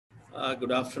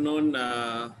Good afternoon.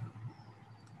 Uh,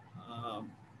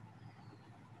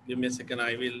 Give me a second.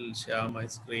 I will share my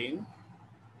screen.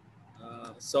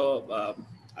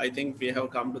 I think we have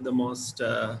come to the most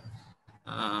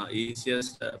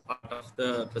easiest part of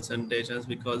the presentations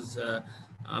because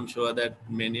I'm sure that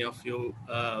many of you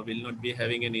will not be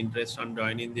having an interest on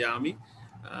joining the army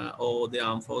or the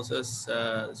armed forces,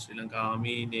 Sri Lanka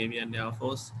Army, Navy, and Air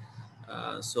Force.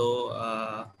 Uh, so.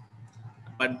 Uh,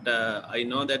 but I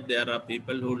know that there are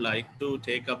people who like to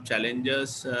take up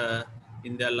challenges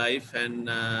in their life and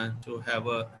to have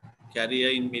a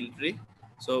career in military.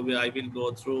 I will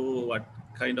go through what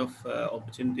kind of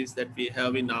opportunities that we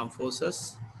have in armed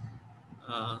forces.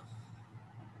 Uh,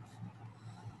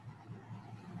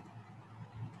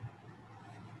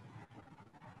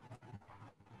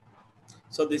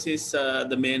 So this is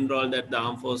the main role that the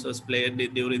armed forces played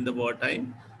during the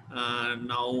wartime.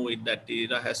 Now that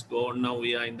era has gone. Now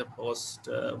we are in the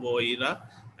post-war era,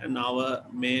 and our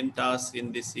main task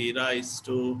in this era is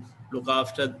to look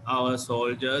after our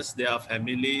soldiers, their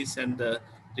families, and the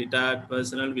retired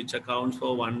personnel, which accounts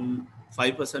for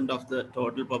 5% of the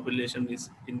total population is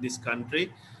in this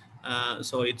country.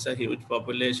 So it's a huge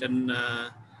population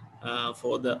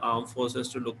for the armed forces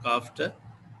to look after.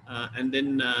 And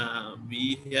then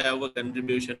we have a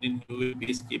contribution in UN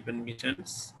peacekeeping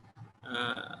missions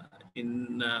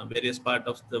in various parts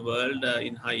of the world.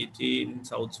 In Haiti, in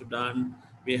South Sudan,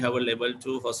 we have a level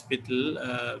 2 hospital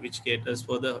which caters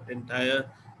for the entire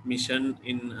mission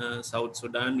in South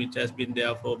Sudan, which has been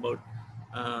there for about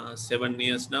 7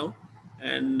 years now.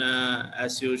 And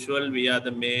as usual, we are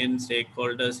the main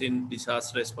stakeholders in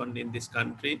disaster response in this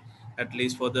country, at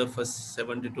least for the first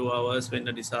 72 hours when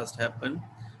a disaster happened.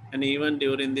 And even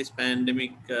during this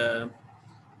pandemic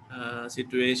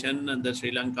situation, the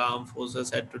Sri Lanka Armed Forces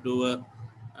had to do a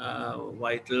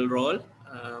vital role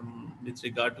with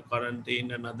regard to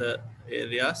quarantine and other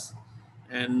areas.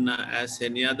 And as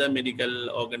any other medical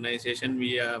organization,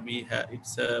 we have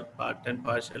it's a part and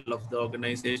parcel of the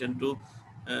organization to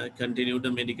continue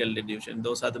the medical division.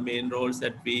 Those are the main roles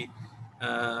that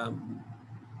um,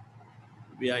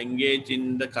 we are engaged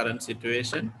in the current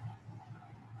situation.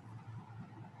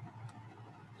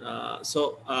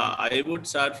 I would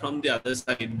start from the other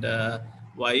side.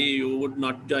 Why you would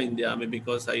not join the army?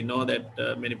 Because I know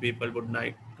that many people would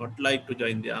not like to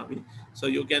join the army. So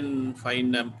you can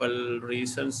find ample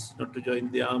reasons not to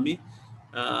join the army.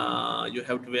 You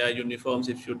have to wear uniforms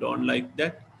if you don't like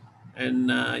that, and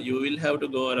you will have to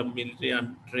go a military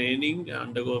training,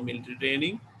 undergo military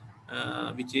training,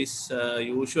 which is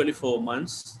usually 4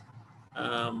 months.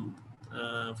 Um,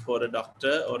 for a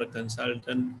doctor or a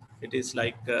consultant, it is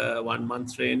like 1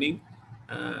 month training,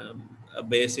 a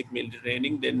basic military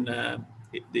training. Then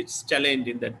it's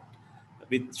challenging that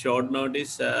with short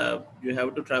notice you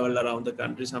have to travel around the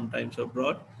country, sometimes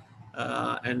abroad,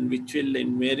 and which will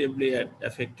invariably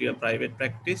affect your private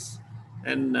practice.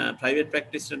 And private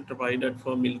practice is provided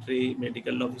for military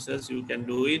medical officers. You can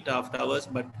do it after hours,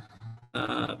 but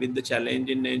with the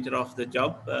challenging nature of the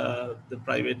job, the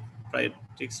private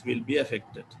practice will be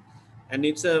affected. And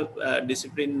it's a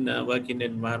discipline working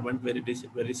environment,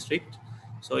 very strict.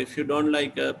 So if you don't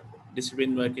like a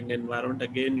discipline working environment,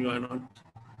 again, you are not,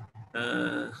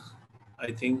 uh,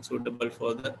 I think, suitable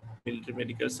for the military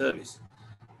medical service.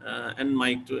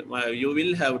 You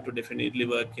will have to definitely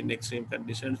work in extreme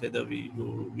conditions, whether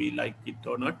we like it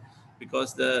or not,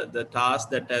 because the task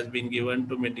that has been given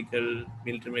to military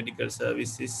medical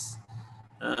service is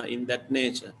in that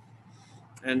nature.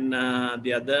 And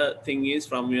the other thing is,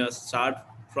 from your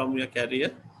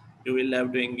career, you will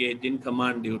have to engage in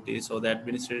command duties or the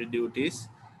administrative duties.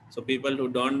 So people who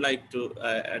don't like to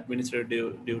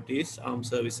administrative duties, armed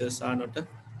services are not a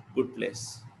good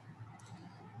place.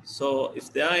 So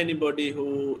if there are anybody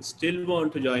who still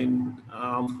want to join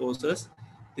armed forces,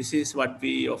 this is what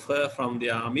we offer from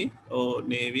the Army or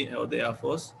Navy or the Air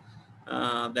Force,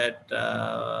 that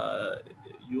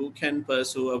you can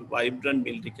pursue a vibrant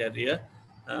military career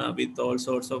with all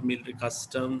sorts of military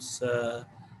customs.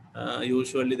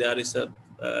 Usually there is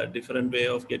a different way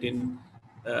of getting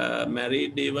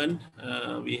married even.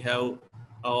 We have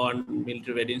our own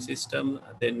military wedding system.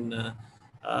 Then uh,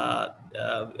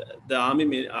 uh, the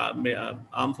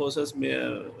armed forces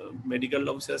medical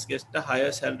officers get a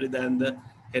higher salary than the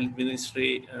health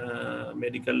ministry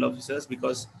medical officers,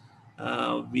 because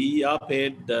we are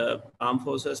paid, the armed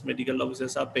forces medical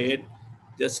officers are paid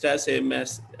just as same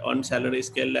as on salary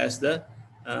scale as the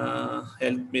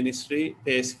health ministry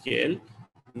pay scale,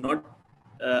 not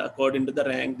according to the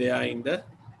rank they are in the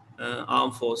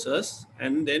armed forces.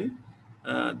 And then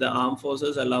the armed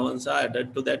forces allowance are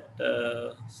added to that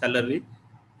salary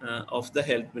of the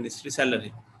health ministry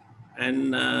salary,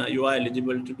 and you are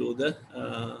eligible to do the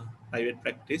private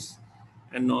practice,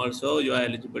 and also you are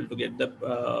eligible to get the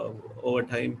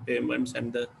overtime payments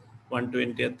and the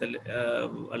 120th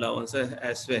allowance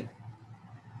as well.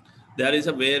 There is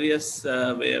a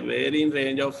varying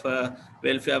range of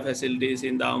welfare facilities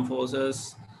in the armed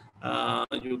forces.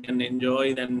 You can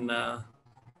enjoy then,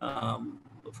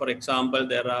 for example,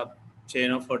 there are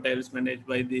chain of hotels managed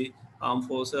by the armed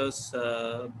forces.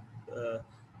 Uh,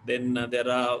 then there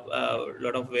are a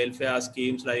lot of welfare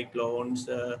schemes like loans,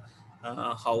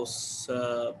 houses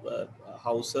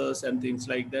and things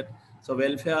like that. So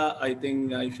welfare, I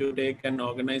think if you take an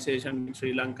organization in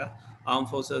Sri Lanka, armed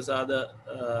forces are the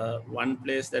one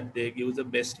place that they give the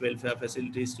best welfare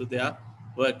facilities to their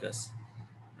workers.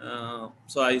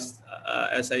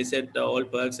 As I said, all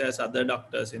perks as other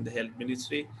doctors in the health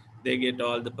ministry, they get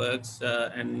all the perks,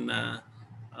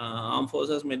 armed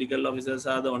forces medical officers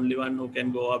are the only one who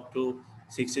can go up to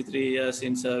 63 years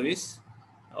in service.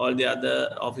 All the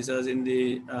other officers in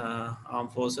the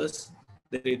armed forces,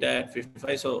 they retire at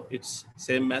 55. So it's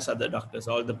same as other doctors.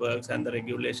 All the perks and the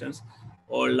regulations,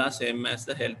 all are same as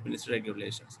the health ministry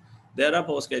regulations. There are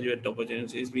postgraduate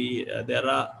opportunities. There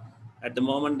are at the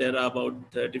moment there are about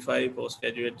 35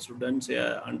 postgraduate students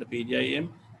under PGIM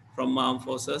from armed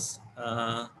forces.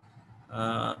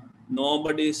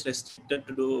 Nobody is restricted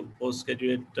to do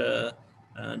postgraduate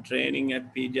training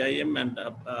at PGIM, and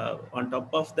on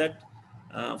top of that,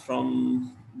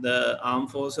 from the armed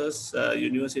forces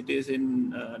universities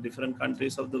in different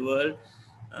countries of the world,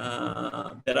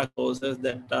 there are courses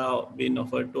that are being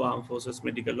offered to armed forces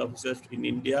medical officers in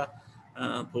India.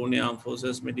 Pune Armed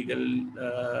Forces Medical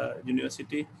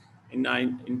University. In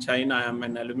China, I am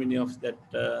an alumni of that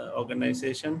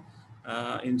organization.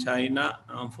 In China,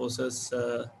 Armed Forces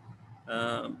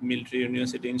Military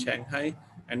University in Shanghai,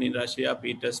 and in Russia,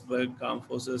 Petersburg Armed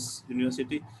Forces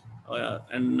University.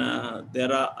 And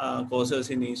there are courses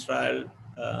in Israel,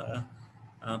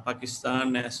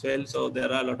 Pakistan as well. So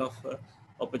there are a lot of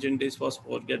opportunities for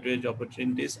postgraduate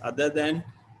opportunities other than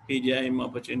PGIM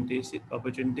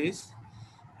opportunities,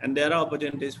 and there are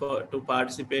opportunities to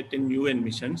participate in UN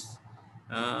missions.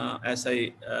 As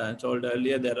I told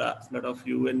earlier, there are a lot of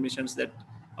UN missions that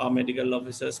our medical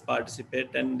officers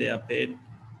participate, and they are paid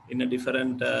in a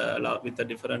different with a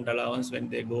different allowance when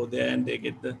they go there, and they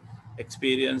get the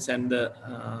experience and the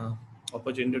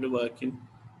opportunity to work in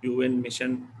UN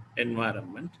mission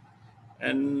environment.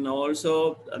 And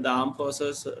also the armed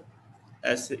forces,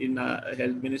 as in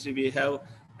health ministry, we have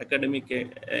academic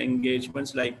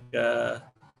engagements like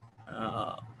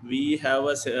we have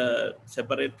a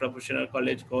separate professional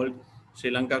college called Sri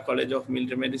Lanka College of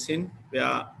Military Medicine,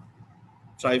 where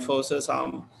Triforces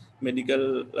armed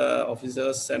medical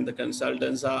officers and the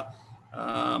consultants are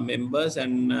members,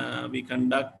 and we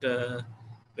conduct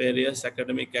various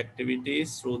academic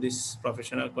activities through this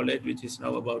professional college, which is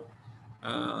now about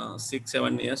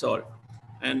 6-7 years old.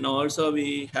 And also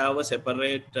we have a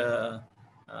separate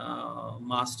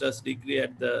master's degree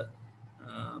at the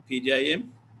PGIM,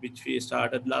 which we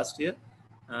started last year,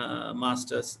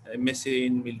 master's MSc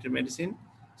in military medicine.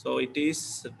 So it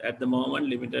is at the moment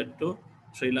limited to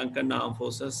Sri Lankan Armed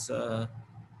Forces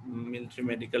military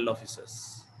medical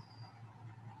officers.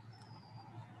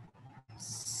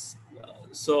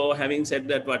 So having said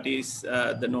that, what is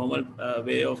the normal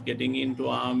way of getting into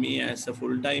army as a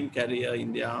full-time career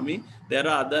in the army? There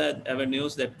are other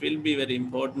avenues that will be very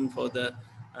important for the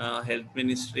health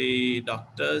ministry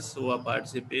doctors who are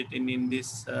participating in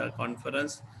this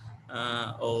conference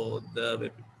or the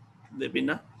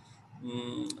webinar.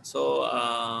 So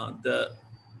the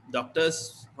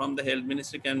doctors from the health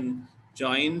ministry can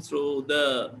join through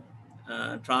the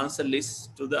transfer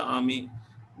list to the Army,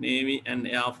 Navy and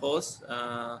Air Force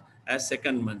as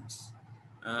secondments.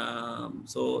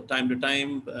 So time to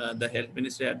time, the health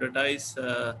ministry advertise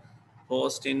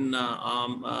post in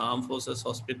armed forces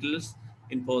hospitals,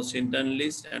 in post intern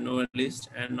list, annual list,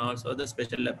 and also the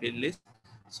special appeal list.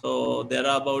 So there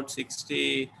are about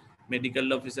 60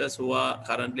 medical officers who are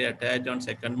currently attached on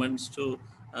secondments to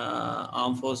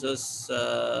armed forces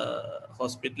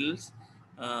hospitals.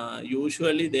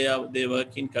 Usually they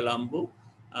work in Colombo,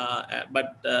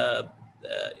 but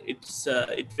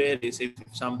it varies. If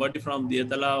somebody from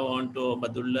Diatala want to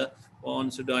Badulla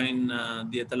wants to join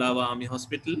Diatala Army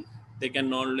Hospital, they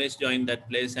can always join that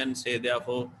place and stay there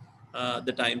for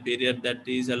the time period that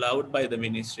is allowed by the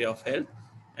Ministry of Health,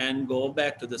 and go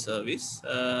back to the service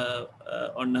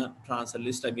on a transfer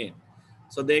list again.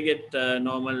 So they get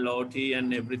normal OT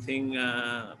and everything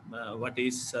what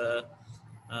is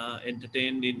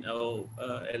entertained in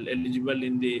eligible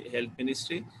in the health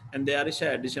ministry, and there is an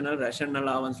additional ration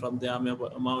allowance from the army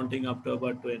amounting up to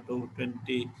about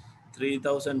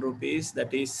 23,000 rupees.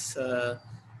 That is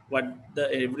what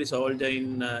every soldier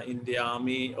in the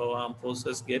army or armed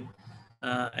forces get.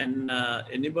 And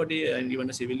anybody, and even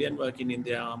a civilian working in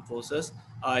the armed forces,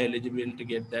 are eligible to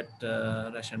get that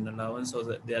ration allowance. So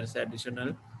that there is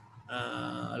additional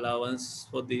allowance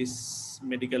for these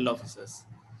medical officers.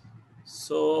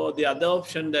 So the other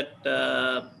option that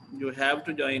you have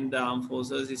to join the armed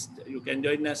forces is you can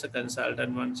join as a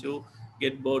consultant. Once you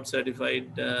get board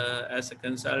certified as a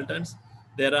consultant,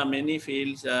 there are many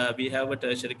fields. We have a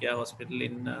tertiary care hospital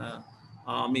in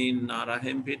Army in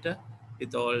Narahempita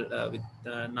with all with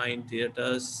 9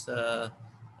 theaters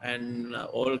and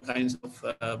all kinds of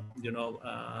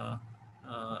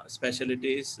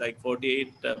specialties. Like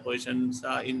 48 positions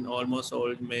are in almost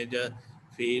all major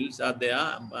fields are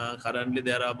there. Currently,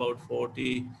 there are about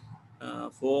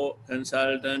 44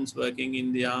 consultants working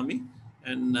in the army,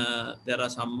 and there are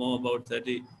some more, about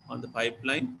 30 on the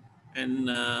pipeline. And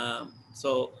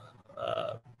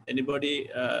anybody,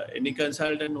 any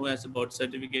consultant who has a board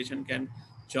certification can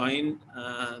join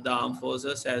the armed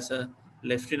forces as a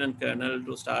lieutenant colonel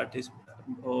to start his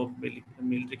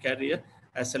military career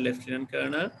as a lieutenant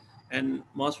colonel, and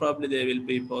most probably they will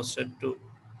be posted to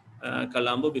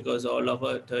Colombo, because all of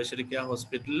our tertiary care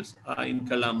hospitals are in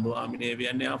Colombo, Army, Navy,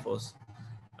 and Air Force.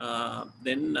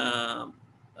 Then,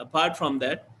 apart from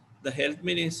that, the health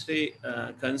ministry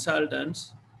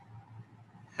consultants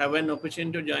have an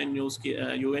opportunity to join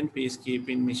UN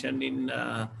peacekeeping mission in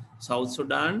South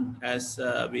Sudan. As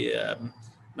we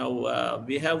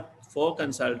have 4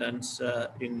 consultants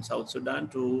in South Sudan,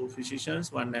 2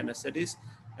 physicians, 1 anesthetist,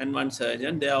 and 1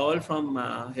 surgeon. They are all from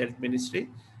health ministry,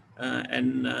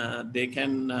 and they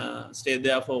can stay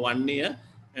there for 1 year,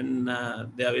 and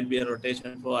there will be a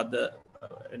rotation for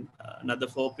another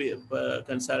 4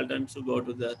 consultants to go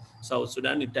to the South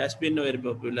Sudan. It has been a very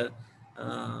popular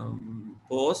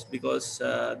post because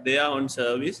they are on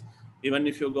service. Even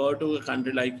if you go to a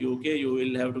country like UK, you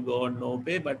will have to go on no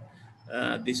pay, but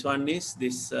this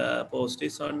post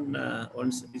is on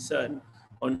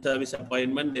service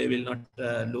appointment. They will not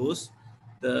lose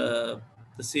the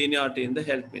seniority in the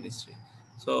health ministry.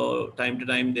 So time to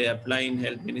time they apply in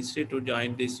health ministry to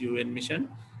join this UN mission,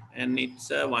 and it's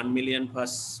 1 million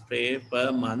plus pay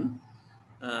per month.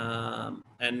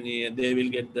 And they will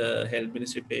get the health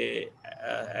ministry pay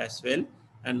as well.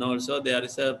 And also there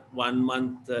is a 1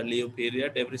 month leave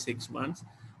period every 6 months,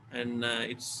 and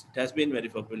it has been very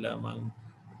popular among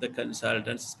the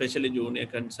consultants, especially junior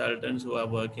consultants who are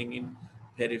working in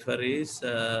peripheries.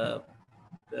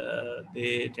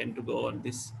 They tend to go on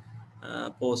this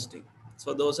posting.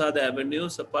 So those are the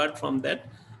avenues. Apart from that,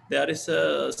 there is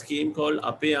a scheme called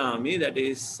Ape Army, that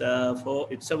is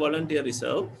it's a volunteer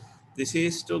reserve. This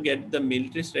is to get the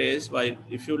military status. While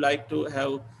if you like to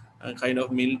have a kind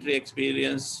of military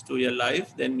experience to your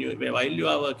life, then while you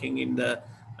are working in the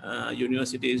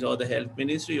universities or the health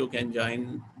ministry, you can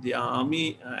join the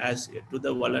army as to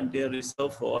the volunteer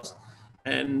reserve force,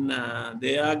 and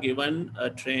they are given a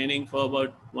training for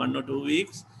about 1 or 2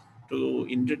 weeks to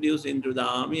introduce into the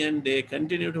army, and they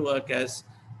continue to work as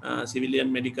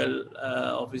civilian medical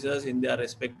officers in their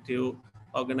respective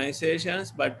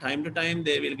organizations. But time to time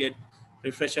they will get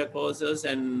refresher courses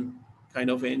and kind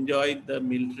of enjoy the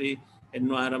military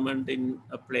environment in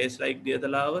a place like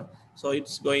Diadalawa. So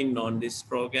it's going on, this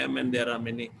program, and there are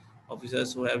many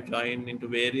officers who have joined into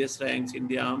various ranks in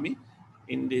the army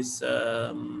in this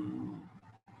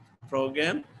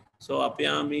program. So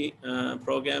Apyami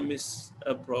program is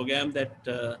a program that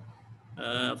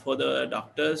for the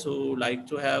doctors who like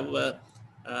to have a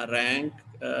rank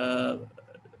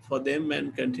for them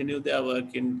and continue their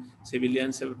work in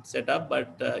civilian setup.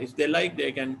 But if they like,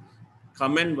 they can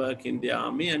come and work in the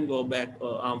army and go back,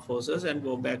 armed forces, and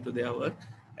go back to their work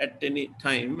at any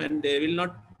time, and they will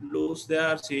not lose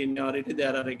their seniority.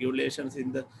 There are regulations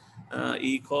in the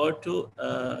E-code to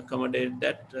accommodate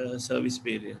that service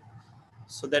period.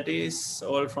 So that is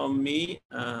all from me.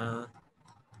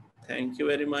 Thank you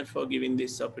very much for giving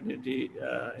this opportunity,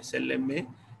 SLMA,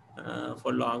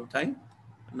 for a long time.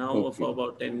 Now, for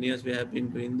about 10 years, we have been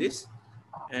doing this.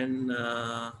 And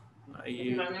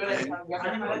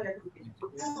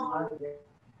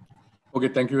Okay,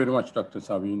 thank you very much, Dr.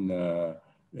 Saveen.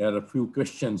 There are a few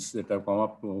questions that have come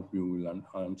up. Hope you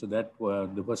will answer that.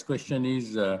 The first question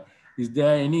is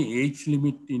there any age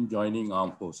limit in joining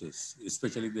armed forces,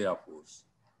 especially the Air Force?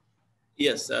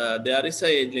 Yes, there is an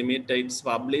age limit. It's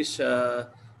published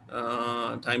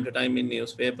time to time in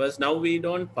newspapers. Now we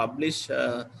don't publish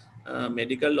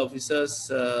medical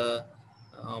officers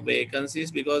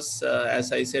vacancies, because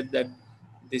as I said that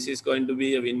this is going to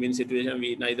be a win-win situation.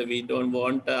 We don't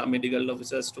want medical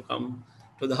officers to come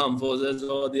to the armed forces,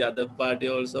 or the other party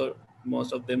also,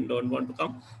 most of them don't want to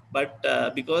come. But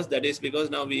because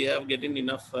now we have getting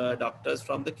enough doctors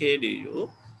from the KDU.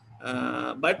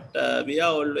 But we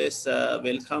are always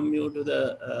welcome you to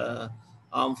the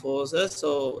armed forces,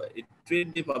 so it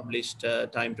will be published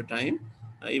time to time.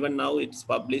 Even now it's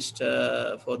published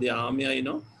for the army,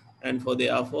 and for the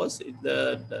air force,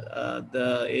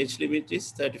 the age limit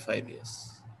is 35 years.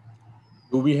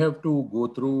 Do we have to go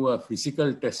through a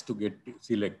physical test to get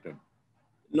selected?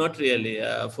 Not really.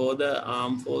 For the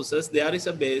armed forces, there is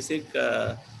a basic,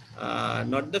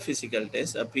 not the physical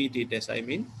test, a PT test. I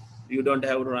mean, you don't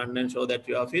have to run and show that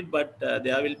you are fit, but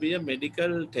there will be a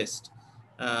medical test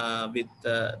with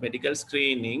medical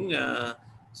screening.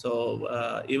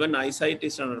 Even eyesight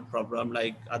is not a problem.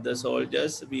 Like other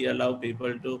soldiers, we allow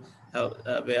people to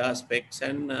have, wear specs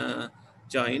and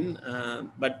join.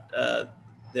 But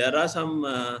there are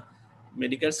some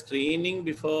medical screening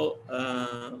before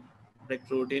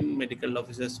recruiting medical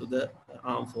officers to the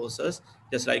armed forces,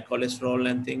 just like cholesterol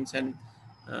and things, and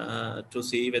to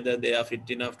see whether they are fit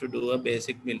enough to do a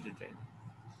basic military training.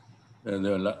 Then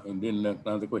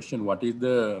another question, what is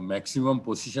the maximum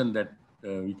position that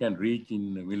we can reach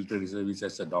in military service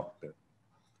as a doctor?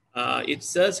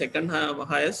 It's the second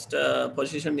highest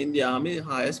position in the army.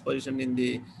 Highest position in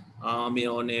the army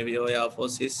or navy or air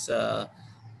force is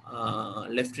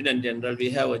lieutenant general. We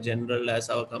have a general as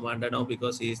our commander now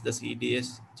because he is the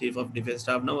CDS, chief of defense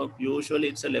staff. Now usually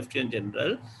it's a lieutenant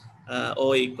general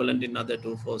or equivalent in other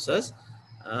two forces.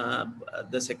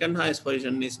 The second highest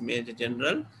position is major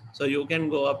general, so you can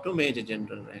go up to major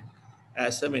general rank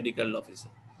as a medical officer,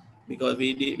 because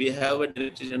we have a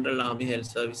director general army health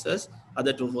services.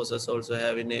 Other two forces also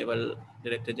have a naval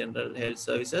director general health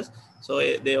services, so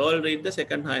they all read the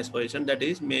second highest position, that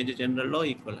is major general or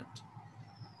equivalent.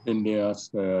 Then they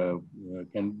ask,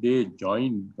 can they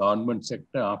join government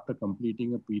sector after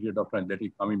completing a period of time, that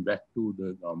is coming back to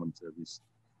the government service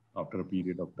after a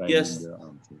period of time? Yes. In the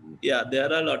armed service? Yeah,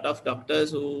 there are a lot of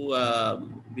doctors who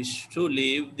wish to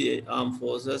leave the armed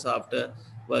forces after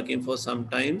working for some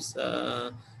times,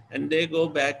 and they go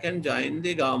back and join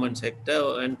the government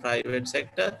sector and private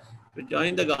sector. To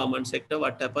join the government sector,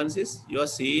 what happens is your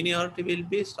seniority will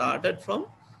be started from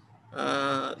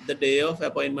the day of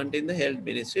appointment in the health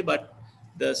ministry, but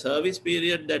the service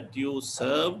period that you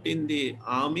served in the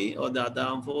army or the other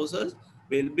armed forces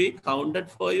will be counted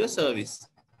for your service,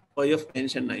 for your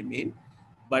pension, I mean.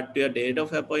 But your date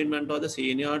of appointment or the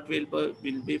seniority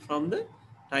will be from the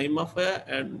time of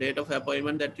date of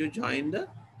appointment that you join the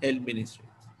health ministry.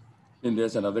 Then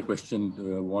there's another question,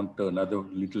 want another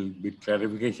little bit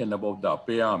clarification about the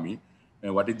upper army,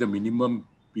 and what is the minimum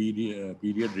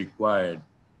period required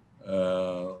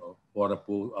for a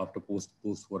post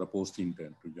for a post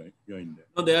intern to join there?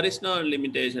 No, there is no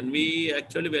limitation. We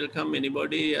actually welcome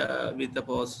anybody with the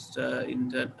post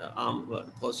intern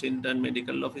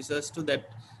medical officers to that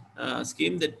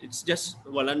scheme. That it's just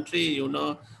voluntary,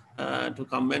 to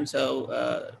come and serve,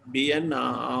 be an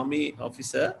army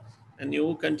officer, and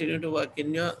you continue to work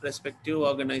in your respective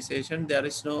organization. There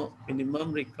is no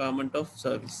minimum requirement of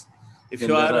service. If Then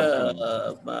you there are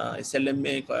are a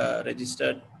SLMA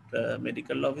registered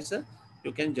medical officer,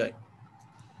 you can join.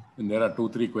 And there are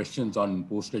 2-3 questions on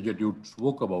postgraduate. You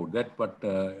spoke about that, but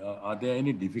are there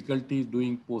any difficulties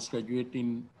doing postgraduate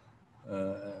in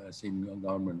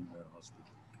government hospital?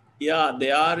 Yeah,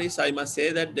 there is. I must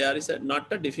say that there is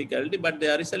not a difficulty, but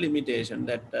there is a limitation.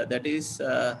 That is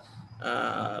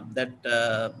that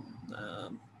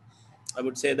I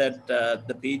would say that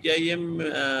the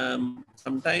PGIM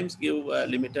sometimes give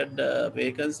limited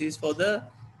vacancies for the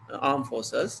armed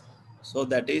forces. So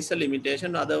that is a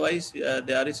limitation. Otherwise,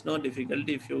 there is no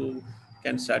difficulty if you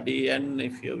can study, and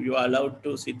if you are allowed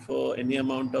to sit for any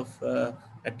amount of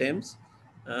attempts.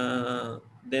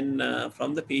 Then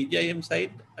from the PGIM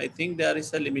side, I think there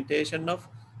is a limitation of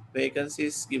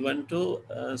vacancies given to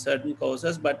certain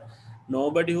courses, but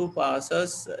nobody who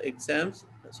passes exams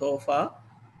so far,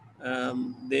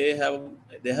 they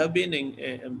have been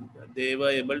they were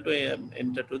able to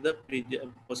enter to the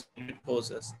postgraduate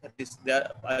courses. That is,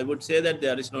 there, I would say that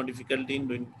there is no difficulty in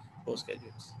doing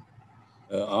postgraduates.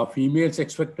 Are females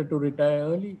expected to retire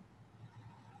early?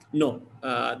 No,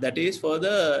 that is for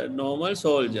the normal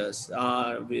soldiers.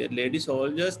 Lady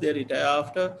soldiers, they retire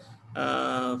after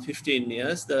 15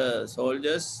 years. The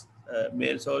soldiers,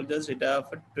 male soldiers, retire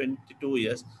after 22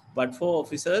 years. But for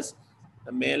officers,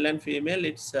 male and female,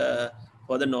 it's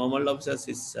for the normal officers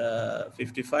is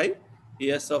 55.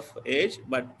 years of age,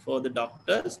 but for the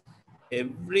doctors,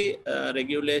 every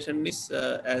regulation is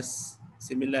as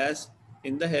similar as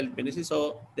in the health ministry.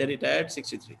 So they retired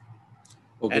 63.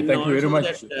 Okay, And thank you very also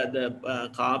that much. the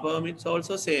car permits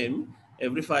also same.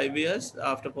 Every 5 years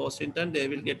after post intern, they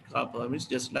will get car permits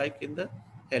just like in the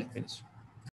health ministry.